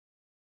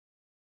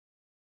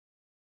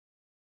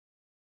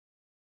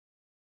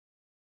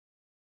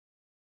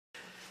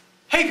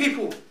Hey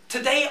people,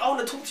 today I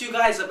want to talk to you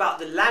guys about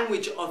the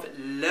language of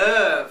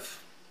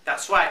love.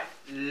 That's right,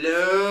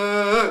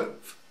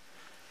 love.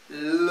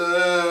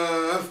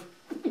 Love.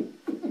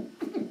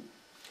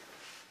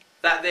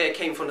 That there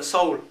came from the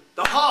soul,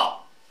 the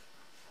heart.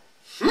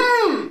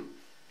 You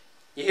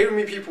hearing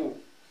me, people?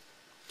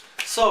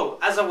 So,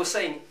 as I was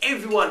saying,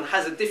 everyone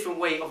has a different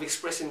way of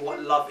expressing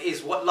what love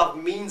is, what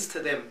love means to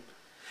them.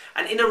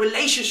 And in a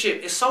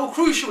relationship, it's so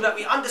crucial that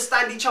we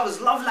understand each other's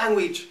love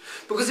language.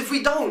 Because if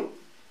we don't,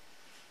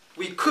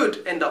 we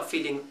could end up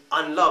feeling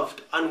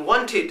unloved,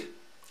 unwanted,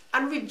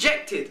 and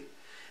rejected.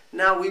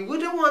 Now, we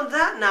wouldn't want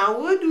that now,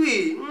 would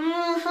we?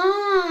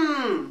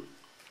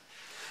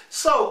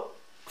 So,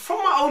 from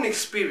my own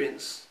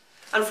experience,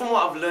 and from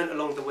what I've learned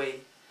along the way,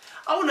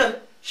 I want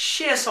to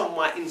share some of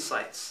my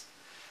insights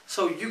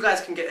so you guys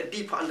can get a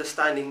deeper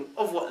understanding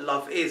of what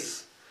love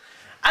is.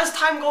 As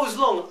time goes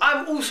along,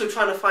 I'm also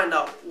trying to find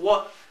out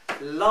what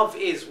love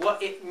is,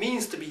 what it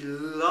means to be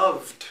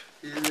loved.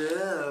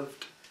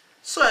 Loved.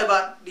 Sorry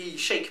about the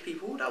shake,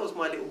 people. That was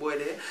my little boy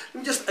there. Let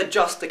me just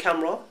adjust the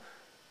camera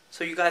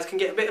so you guys can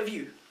get a better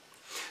view.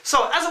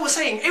 So, as I was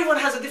saying, everyone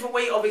has a different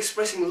way of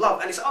expressing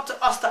love, and it's up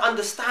to us to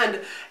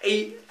understand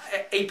a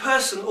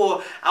person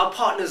or our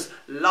partner's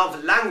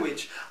love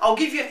language. I'll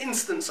give you an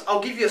instance.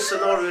 I'll give you a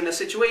scenario and a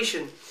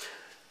situation.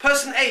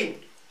 Person A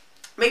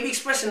may be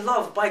expressing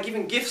love by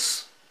giving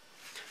gifts.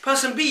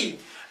 Person B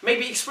may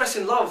be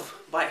expressing love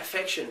by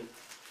affection.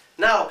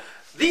 Now,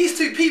 these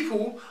two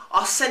people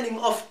are sending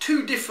off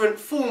two different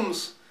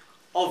forms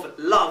of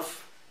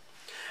love.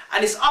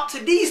 And it's up to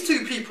these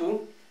two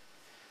people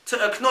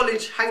to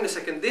acknowledge, hang on a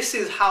second, this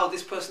is how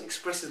this person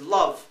expresses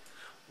love.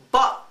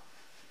 But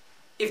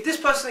if this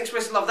person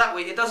expresses love that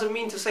way, it doesn't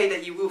mean to say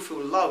that you will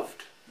feel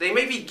loved. They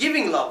may be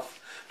giving love,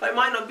 but it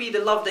might not be the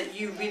love that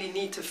you really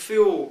need to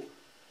feel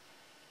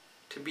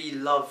to be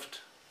loved.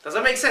 Does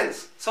that make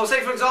sense? So say,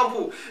 for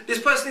example,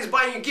 this person is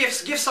buying you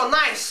gifts. Gifts are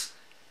nice.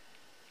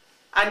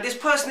 And this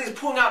person is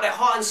pouring out their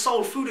heart and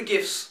soul through the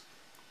gifts.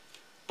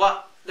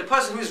 But the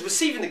person who is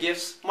receiving the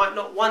gifts might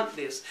not want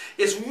this.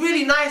 It's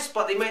really nice,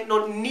 but they might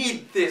not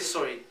need this,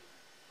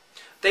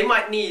 They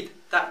might need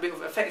that bit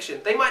of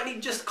affection. They might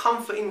need just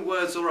comforting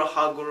words or a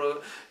hug or a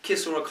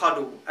kiss or a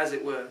cuddle, as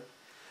it were.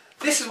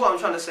 This is what I'm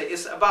trying to say.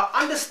 It's about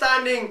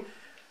understanding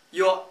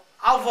your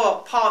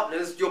other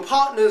partner's, your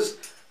partner's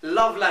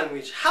love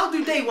language. How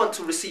do they want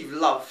to receive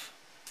love?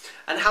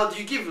 And how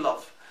do you give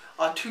love?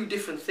 Are two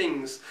different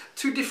things,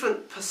 two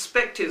different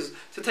perspectives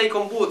to take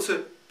on board,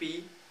 to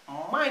be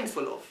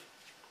mindful of.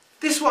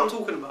 This is what I'm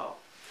talking about.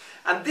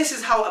 And this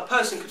is how a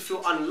person could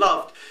feel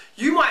unloved.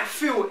 You might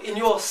feel in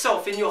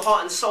yourself, in your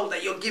heart and soul,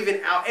 that you're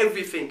giving out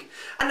everything.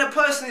 And the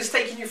person is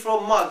taking you for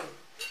a mug.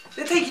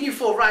 They're taking you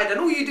for a ride, and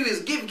all you do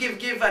is give, give,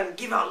 give, and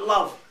give out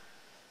love.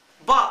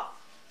 But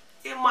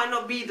it might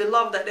not be the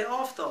love that they're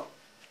after.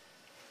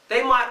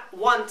 They might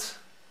want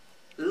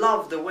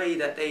love the way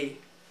that they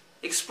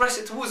express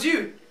it towards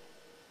you.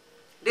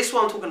 This is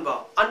what I'm talking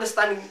about.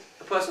 Understanding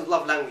a person's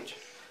love language.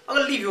 I'm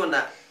going to leave you on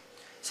that.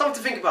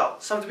 Something to think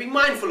about. Something to be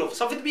mindful of.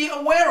 Something to be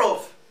aware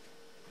of.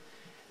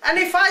 And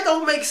if I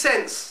don't make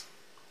sense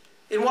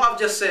in what I've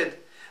just said,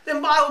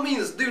 then by all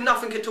means do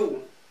nothing at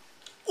all.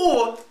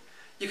 Or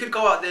you could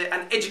go out there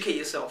and educate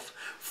yourself.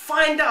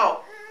 Find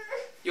out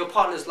your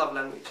partner's love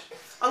language.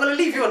 I'm going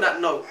to leave you on that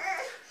note.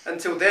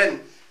 Until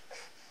then,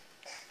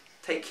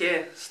 take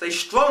care. Stay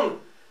strong.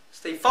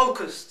 Stay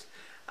focused.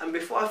 And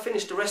before I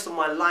finish the rest of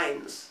my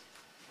lines,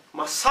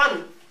 my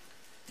son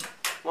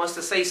wants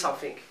to say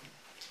something.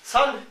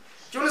 Son,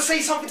 do you want to say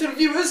something to the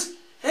viewers?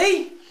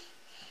 Hey?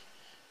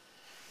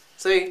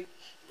 Say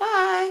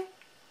bye.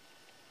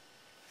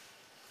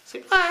 Say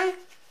bye.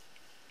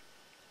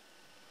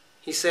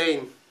 He's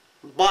saying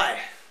bye.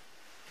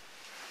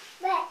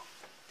 Bye.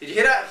 Did you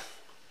hear that?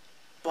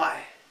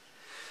 Bye.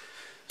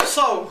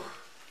 So,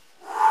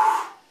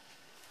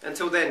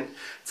 until then,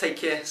 take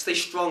care, stay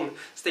strong,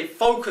 stay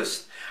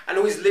focused, and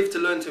always live to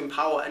learn to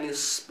empower and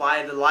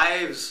inspire the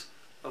lives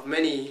of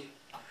many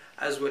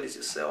as well as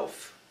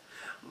yourself.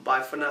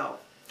 Bye for now.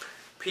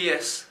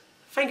 P.S.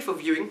 Thank you for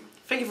viewing.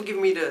 Thank you for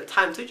giving me the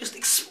time to just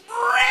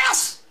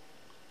express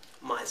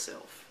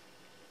myself.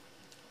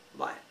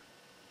 Bye.